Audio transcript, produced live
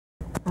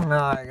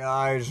Alright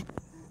guys,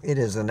 it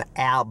is an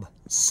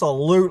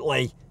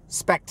absolutely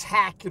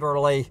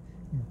spectacularly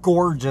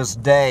gorgeous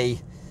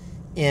day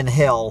in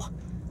hell.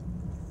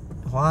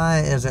 Why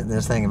isn't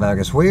this thing about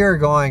us? We are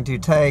going to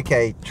take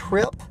a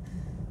trip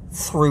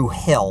through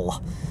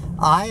hell.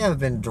 I have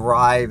been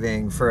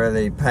driving for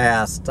the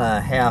past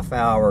half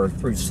hour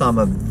through some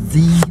of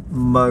the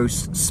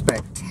most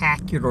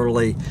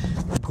spectacularly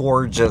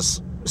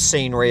gorgeous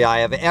scenery I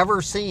have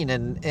ever seen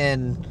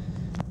in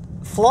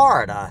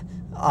Florida.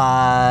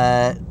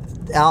 Outside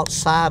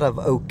of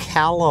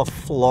Ocala,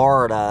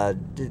 Florida,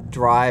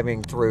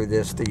 driving through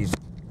these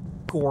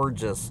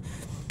gorgeous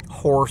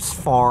horse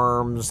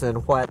farms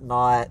and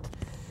whatnot.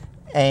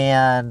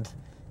 And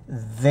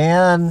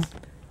then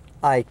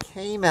I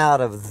came out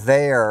of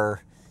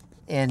there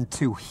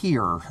into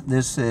here.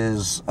 This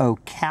is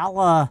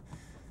Ocala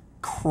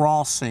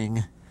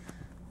Crossing.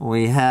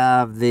 We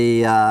have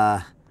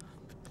the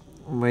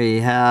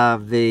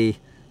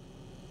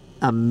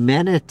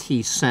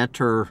amenity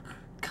center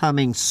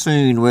coming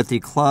soon with the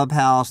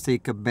clubhouse, the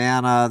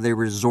cabana, the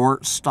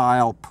resort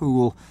style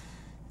pool,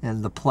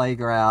 and the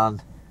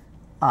playground.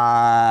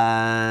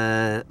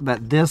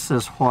 But this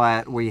is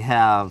what we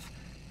have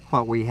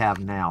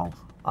now.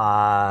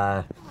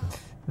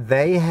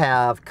 They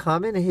have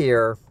come in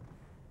here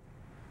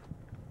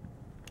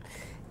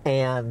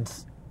and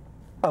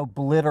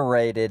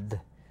obliterated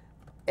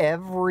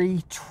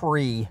every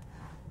tree,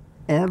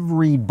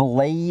 every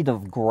blade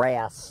of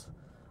grass.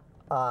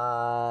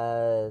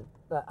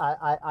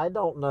 I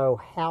don't know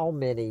how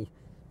many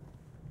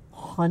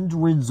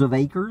hundreds of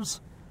acres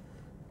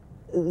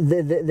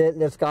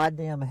this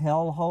goddamn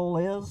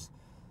hellhole is.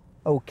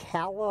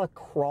 Ocala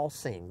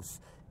Crossings.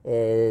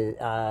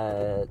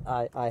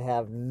 I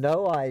have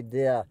no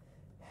idea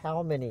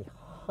how many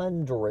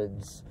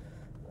hundreds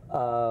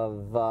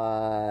of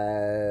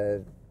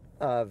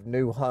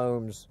new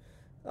homes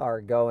are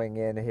going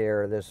in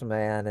here. This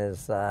man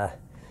is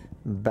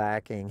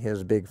backing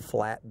his big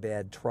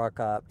flatbed truck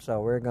up, so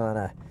we're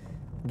gonna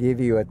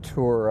give you a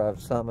tour of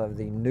some of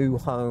the new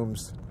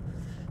homes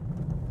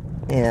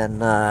in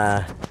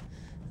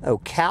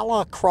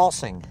Ocala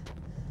Crossing.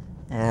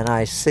 And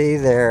I see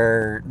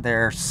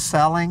they're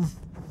selling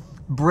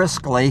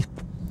briskly,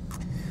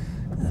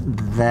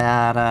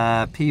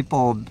 that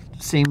people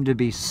seem to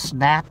be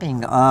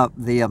snapping up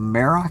the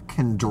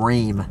American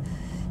dream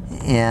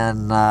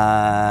in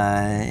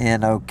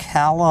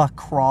Ocala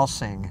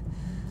Crossing.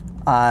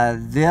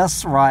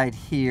 This right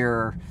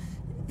here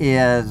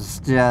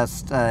is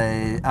just,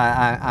 I'm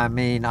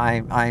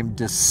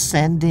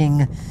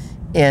descending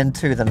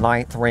into the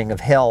ninth ring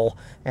of hell.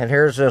 And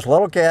here's this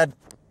little kid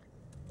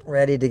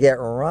ready to get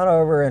run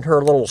over in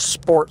her little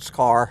sports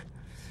car.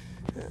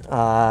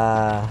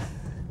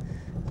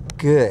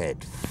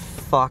 Good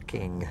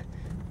fucking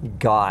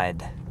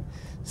God.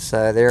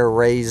 So they're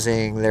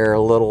raising their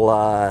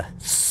little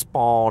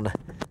spawn.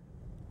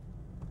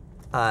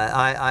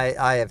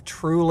 I have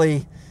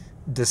truly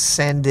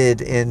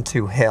descended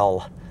into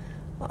hell.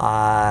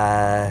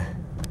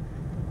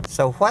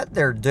 So what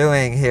they're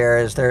doing here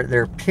is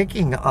they're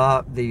picking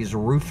up these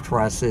roof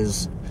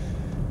trusses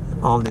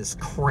on this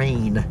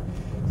crane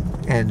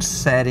and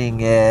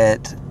setting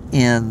it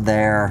in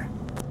there.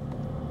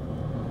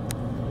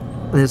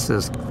 This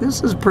is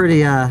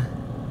pretty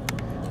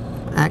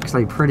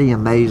actually pretty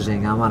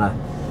amazing. I'm gonna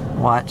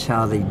watch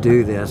how they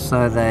do this.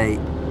 So they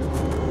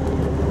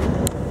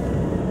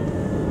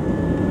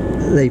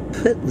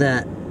put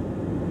that,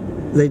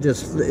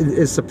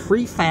 it's a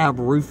prefab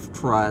roof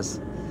truss,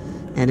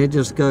 and it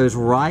just goes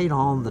right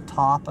on the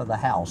top of the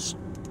house.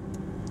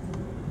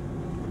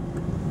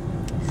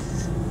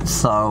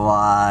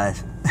 So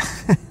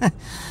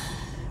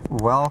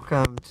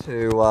welcome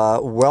to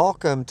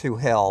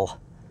hell.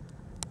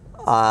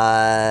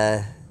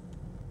 I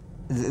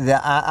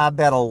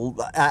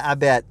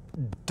bet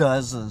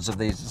dozens of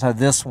these. So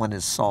this one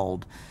is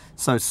sold.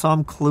 So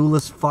some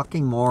clueless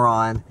fucking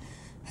moron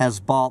has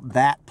bought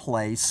that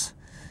place.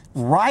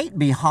 Right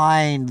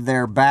behind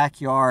their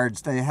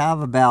backyards, they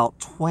have about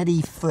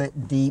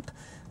 20-foot deep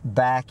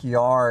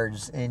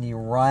backyards, and you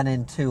run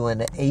into an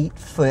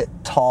 8-foot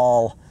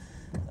tall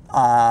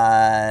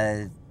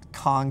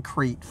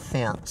concrete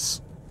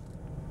fence.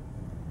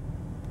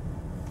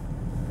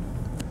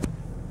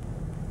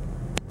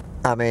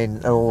 I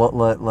mean,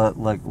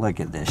 look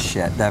at this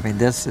shit. I mean,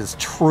 this is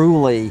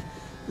truly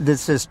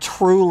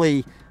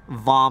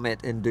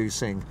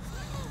vomit-inducing.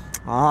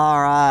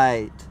 All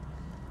right.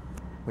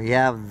 We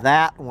have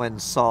that one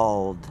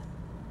sold.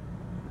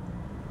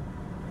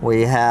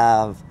 We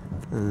have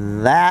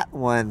that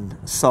one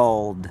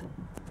sold.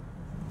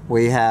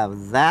 We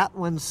have that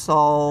one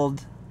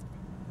sold.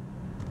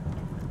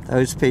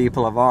 Those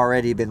people have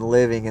already been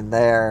living in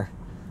there.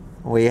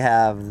 We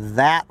have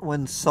that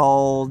one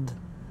sold.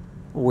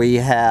 We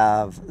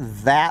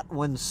have that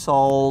one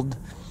sold.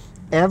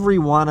 Every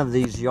one of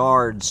these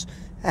yards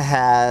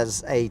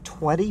has a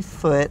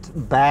 20-foot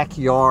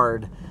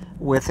backyard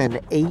with an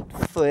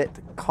 8-foot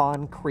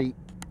concrete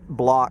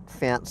block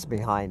fence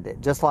behind it,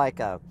 just like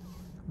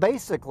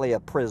basically a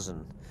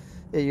prison.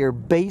 you're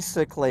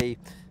basically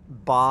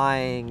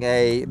buying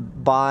a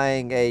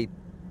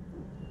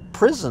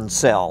prison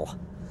cell.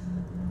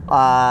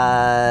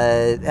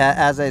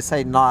 As I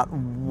say, not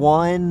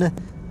one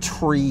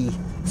tree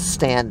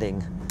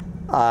standing.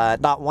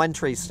 Not one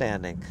tree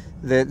standing.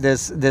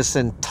 This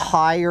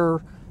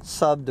entire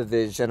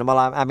subdivision. Well,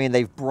 I mean,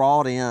 they've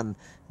brought in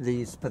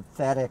these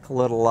pathetic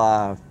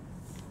little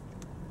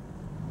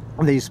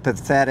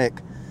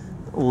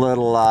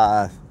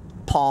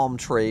palm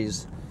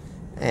trees,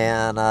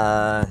 and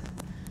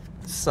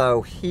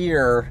so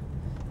here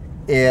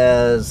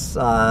is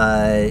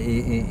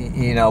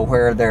you know,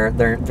 where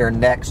their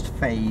next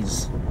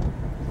phase.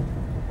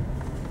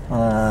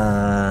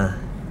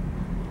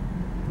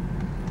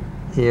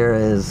 Here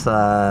is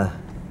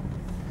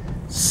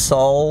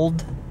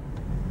sold,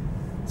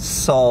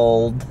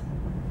 sold,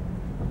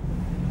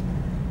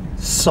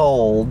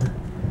 sold,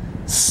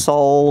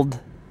 sold,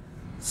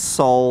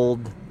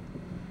 sold,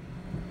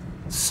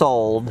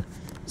 sold.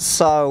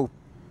 So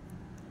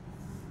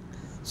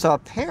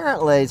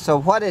apparently, so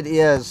what it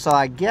is, so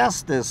I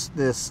guess this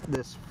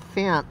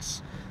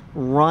fence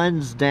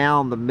runs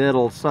down the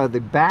middle, so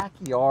the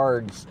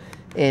backyards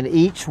in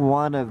each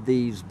one of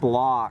these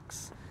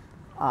blocks,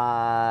 you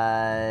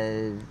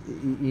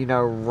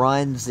know,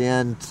 runs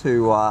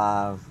into,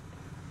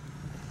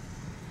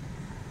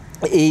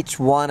 each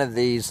one of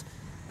these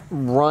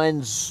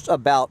runs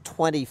about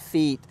 20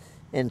 feet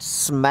and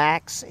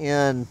smacks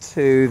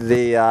into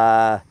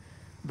the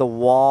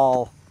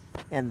wall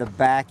in the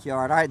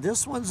backyard. All right,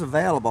 this one's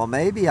available.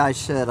 Maybe I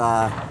should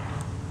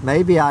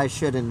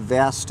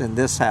invest in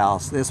this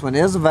house. This one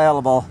is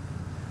available.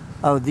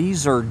 Oh,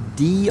 these are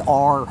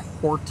D.R.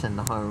 Horton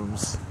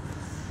homes.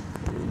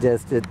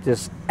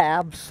 Just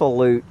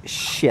absolute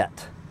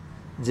shit.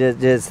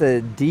 Just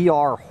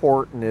D.R.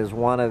 Horton is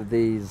one of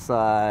these.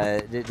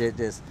 D.R.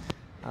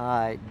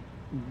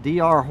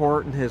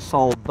 Horton has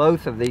sold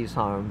both of these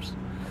homes.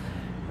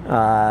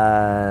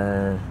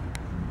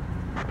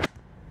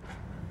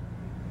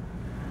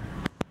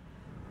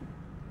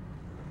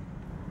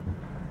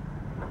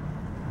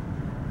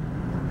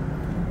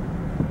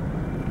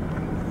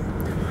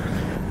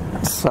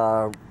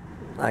 So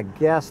I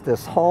guess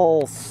this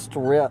whole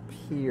strip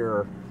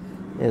here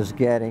is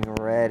getting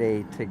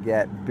ready to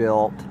get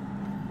built.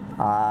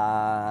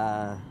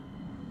 There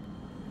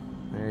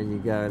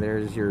you go.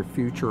 There's your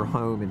future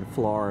home in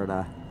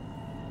Florida.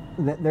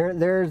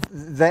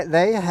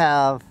 They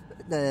have.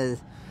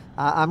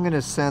 I'm going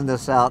to send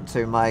this out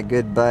to my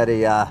good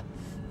buddy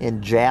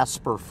in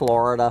Jasper,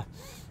 Florida.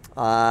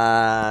 Who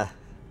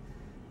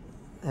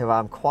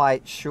I'm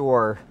quite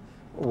sure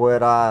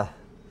would.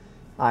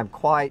 I'm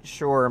quite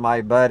sure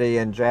my buddy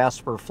in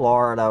Jasper,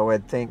 Florida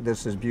would think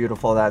this is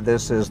beautiful, that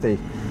this is the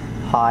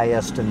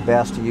highest and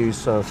best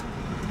use of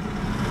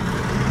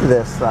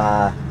this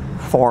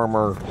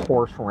former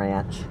horse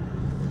ranch.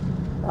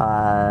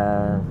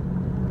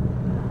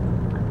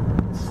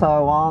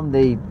 So on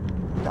the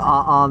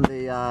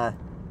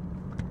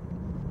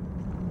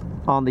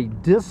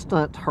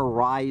distant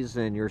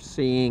horizon, you're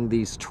seeing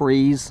these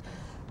trees.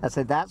 I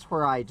said that's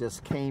where I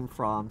just came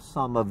from.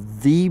 Some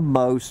of the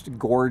most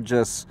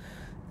gorgeous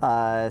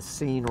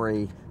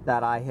scenery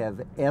that I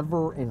have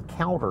ever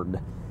encountered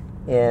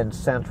in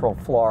Central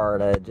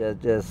Florida.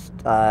 Just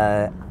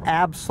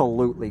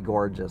absolutely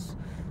gorgeous.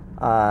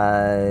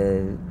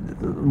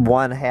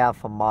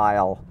 1/2 a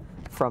mile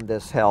from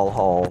this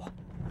hellhole.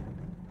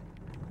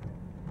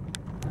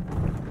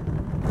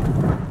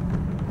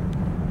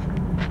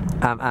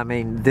 I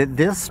mean,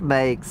 this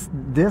makes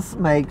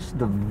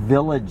the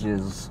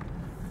villages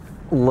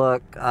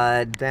look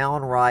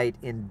downright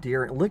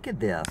endearing. Look at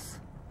this.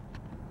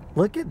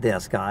 Look at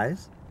this,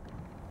 guys.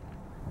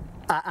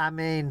 I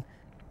mean,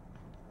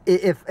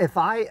 if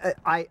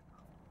I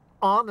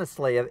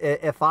honestly,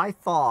 if I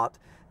thought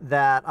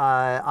that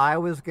I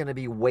was going to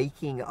be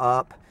waking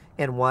up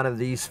in one of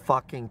these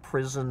fucking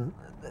prison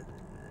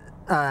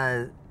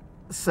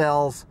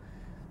cells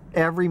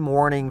every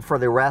morning for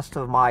the rest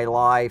of my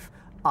life,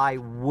 I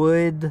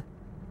would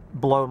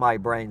blow my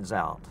brains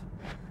out.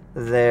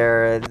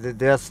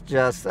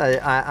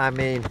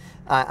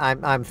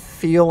 I'm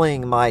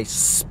feeling my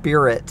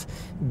spirit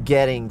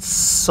getting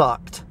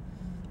sucked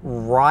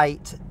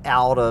right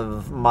out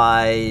of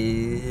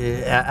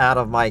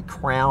my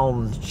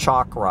crown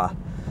chakra.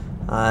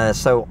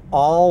 So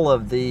all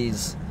of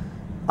these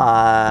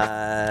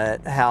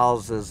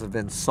houses have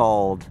been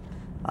sold.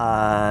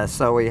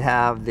 So we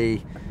have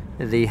the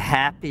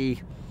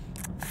happy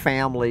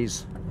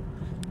families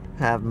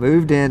have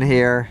moved in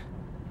here.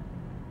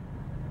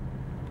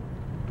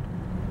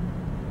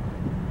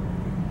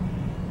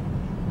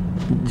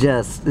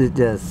 Just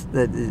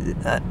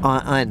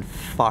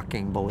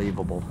unfucking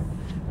believable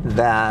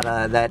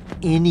that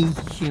any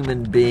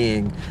human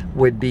being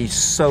would be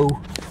so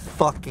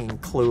fucking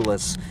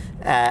clueless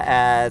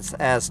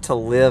as to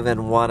live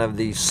in one of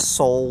these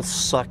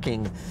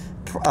soul-sucking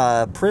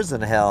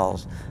prison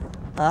hells.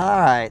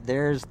 All right,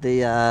 there's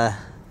the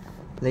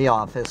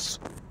office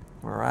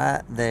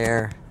right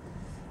there,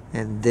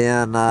 and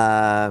then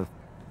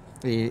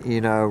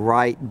you know,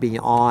 right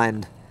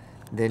beyond.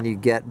 Then you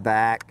get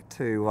back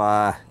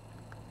to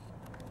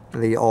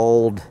the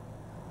old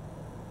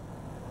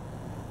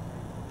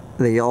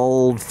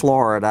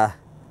Florida.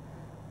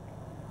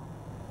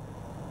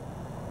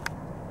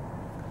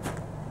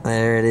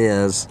 There it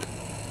is.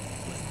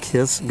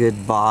 Kiss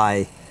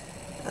goodbye,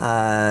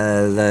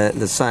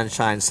 the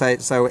sunshine.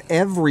 So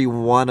every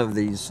one of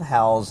these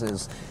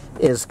houses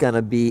is going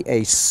to be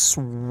a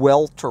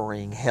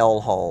sweltering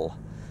hellhole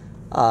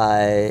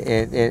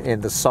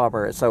in the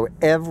summer. So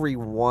every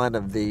one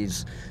of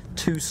these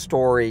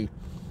two-story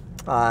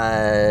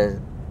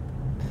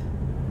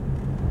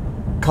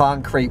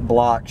concrete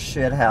block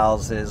shit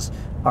houses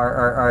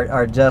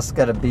are just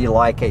going to be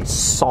like a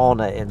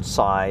sauna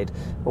inside,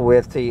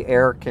 with the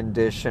air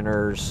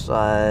conditioners,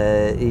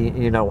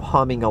 you know,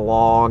 humming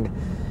along,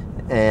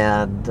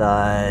 and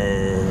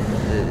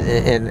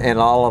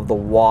all of the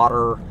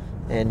water,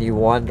 and you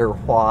wonder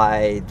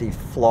why the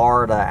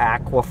Florida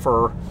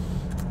aquifer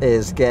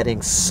is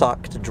getting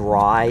sucked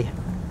dry.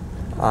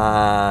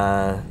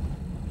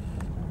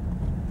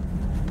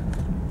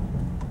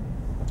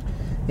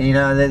 You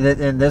know,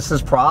 and this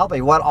is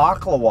probably what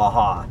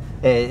Ocala,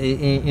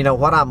 you know,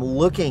 what I'm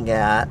looking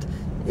at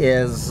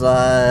is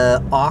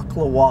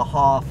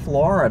Ocala,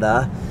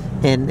 Florida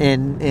in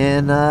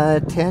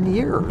 10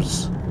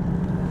 years.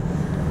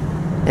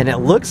 And it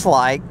looks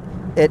like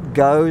it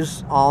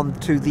goes on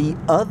to the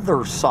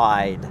other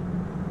side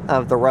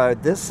of the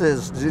road. This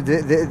is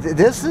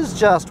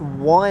just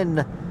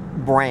one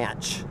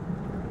branch.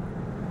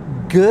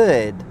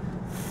 Good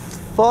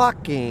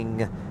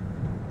fucking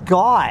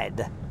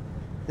God.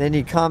 Then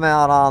you come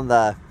out on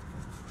the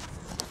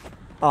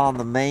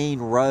main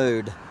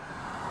road.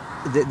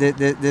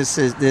 This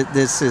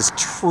is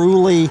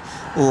truly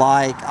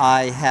like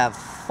I have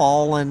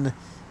fallen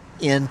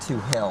into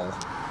hell.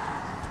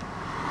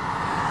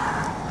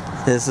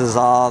 This is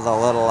all the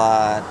little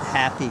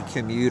happy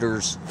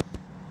commuters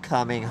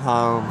coming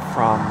home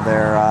from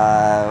their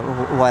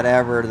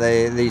whatever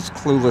these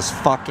clueless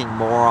fucking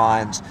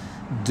morons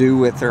do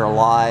with their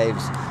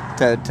lives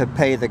to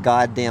pay the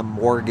goddamn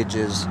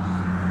mortgages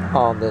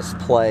on this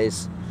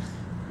place.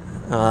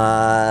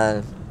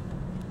 Yeah,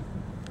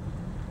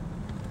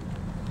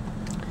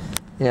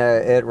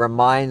 it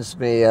reminds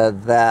me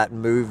of that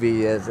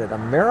movie. Is it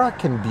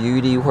American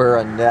Beauty, where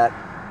Annette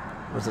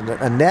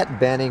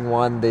Bening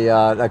won the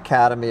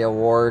Academy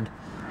Award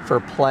for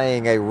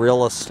playing a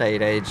real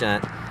estate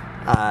agent?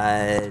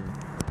 I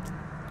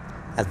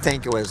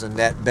think it was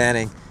Annette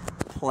Bening.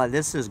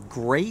 This is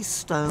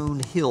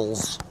Greystone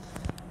Hills.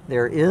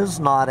 There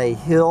is not a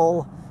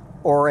hill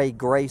or a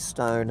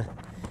Greystone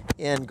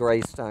in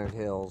Greystone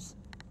Hills.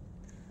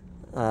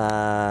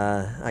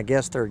 I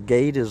guess their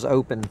gate is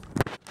open.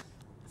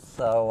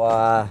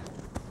 So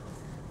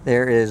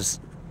there is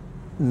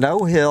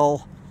no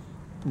hill,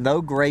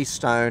 no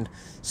Greystone.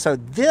 So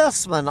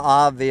this one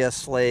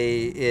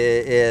obviously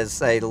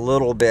is a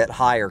little bit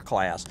higher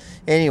class.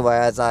 Anyway,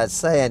 as I was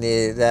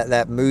saying,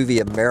 that movie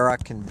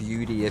American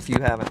Beauty, if you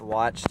haven't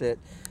watched it,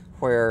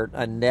 where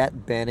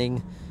Annette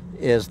Bening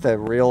is the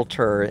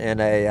realtor in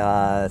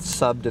a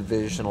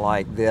subdivision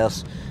like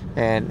this,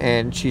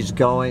 and she's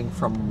going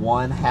from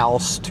one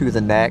house to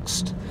the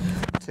next,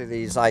 to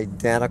these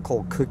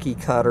identical cookie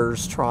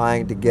cutters,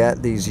 trying to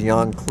get these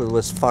young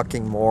clueless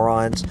fucking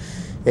morons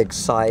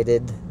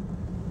excited.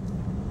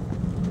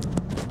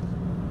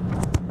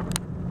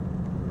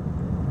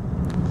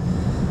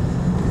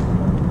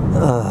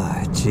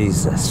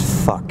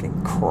 Jesus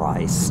fucking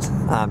Christ.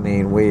 I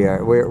mean,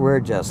 we're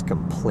just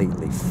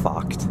completely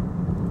fucked.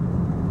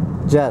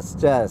 Just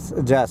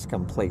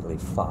completely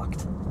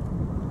fucked.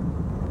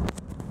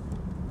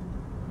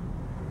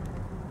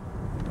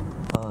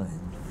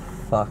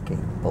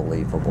 Unfucking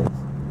believable.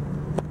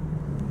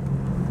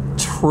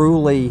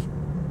 Truly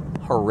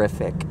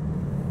horrific.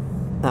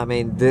 I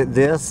mean,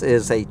 this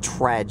is a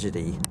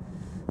tragedy.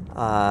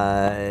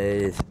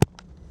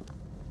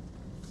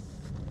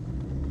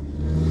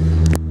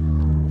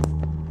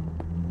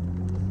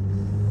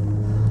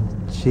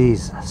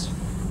 Jesus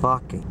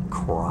fucking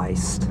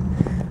Christ.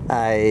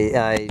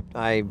 I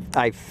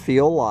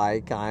feel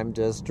like I'm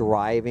just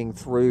driving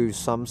through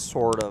some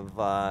sort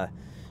of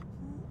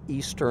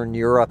Eastern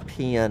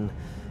European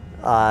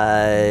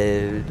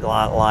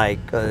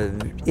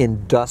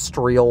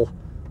industrial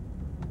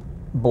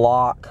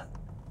block.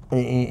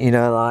 You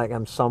know, like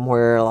I'm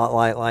somewhere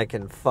like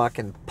in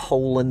fucking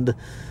Poland,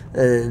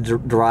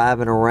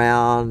 driving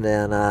around,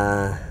 and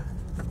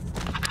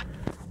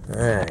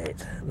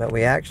alright, but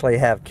we actually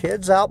have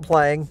kids out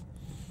playing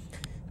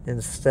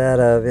instead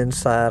of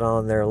inside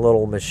on their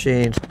little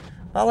machines.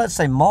 Well, let's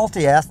say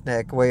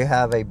multi-ethnic. We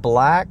have a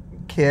black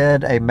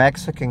kid, a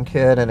Mexican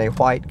kid, and a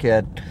white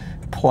kid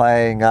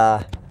playing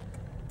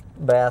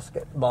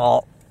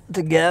basketball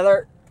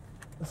together.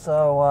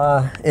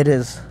 So it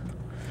is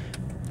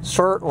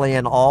certainly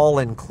an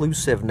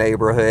all-inclusive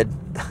neighborhood.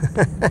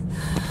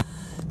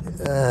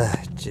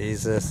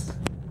 Jesus.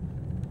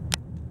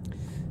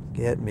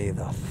 Get me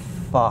the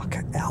fuck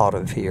out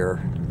of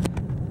here.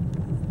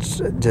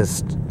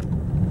 Just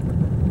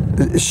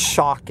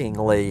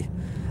shockingly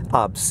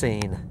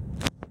obscene.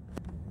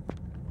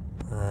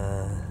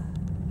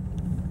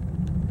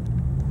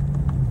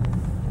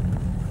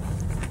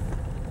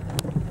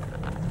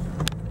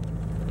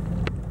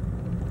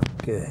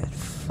 Good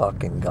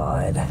fucking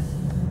God.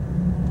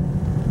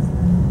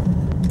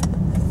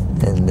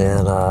 And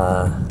then,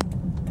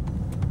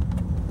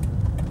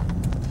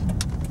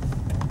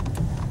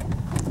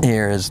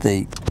 here is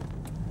the,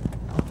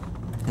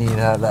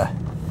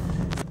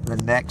 the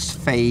next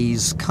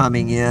phase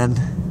coming in.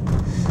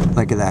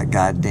 Look at that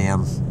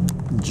goddamn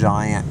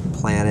giant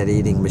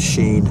planet-eating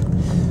machine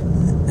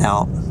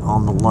out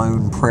on the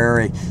lone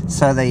prairie.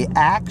 So they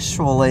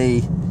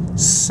actually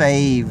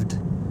saved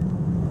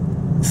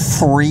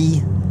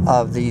 3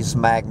 of these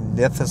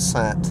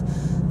magnificent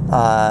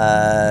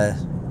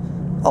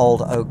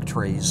old oak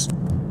trees.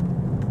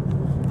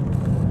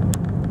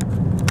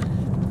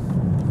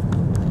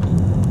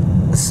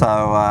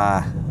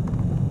 So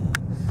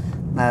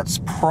that's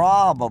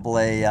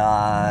probably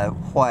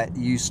what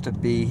used to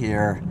be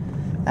here,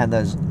 and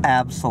those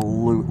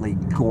absolutely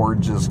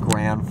gorgeous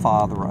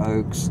grandfather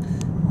oaks.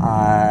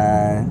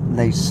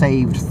 They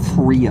saved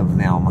 3 of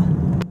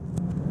them.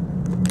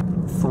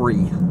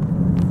 3.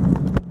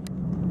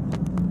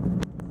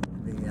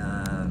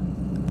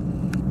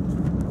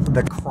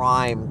 The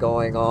crime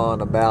going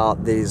on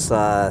about these,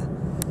 the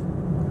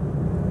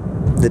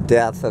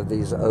death of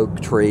these oak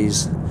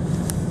trees.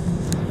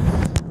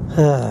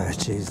 Oh,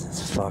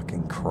 Jesus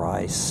fucking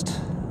Christ.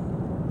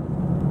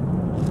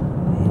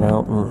 You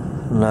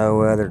don't know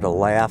whether to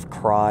laugh,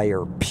 cry,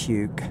 or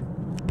puke.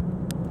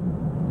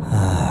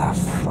 Ah,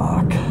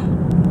 fuck.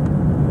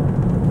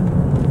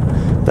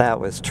 That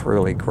was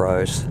truly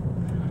gross.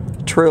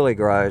 Truly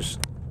gross.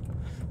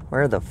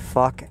 Where the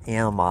fuck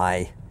am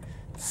I?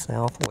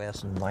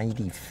 Southwest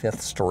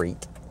 95th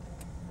Street.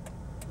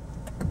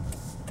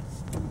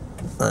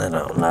 I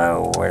don't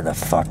know where the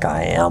fuck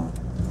I am.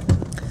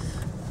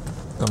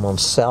 I'm on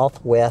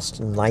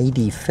Southwest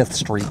 95th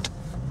Street.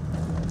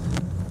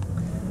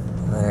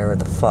 Whatever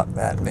the fuck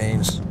that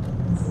means.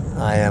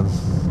 I am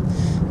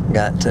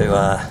got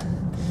to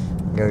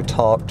go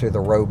talk to the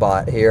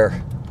robot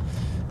here.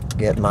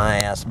 Get my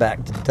ass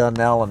back to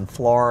Dunellen,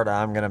 Florida.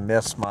 I'm gonna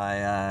miss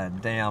my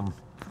damn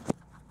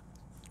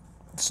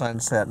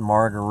sunset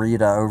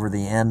margarita over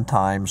the end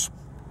times.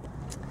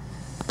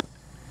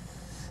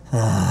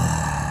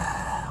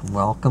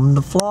 Welcome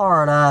to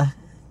Florida.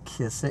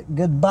 Kiss it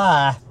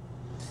goodbye.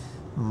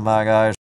 Bye, guys.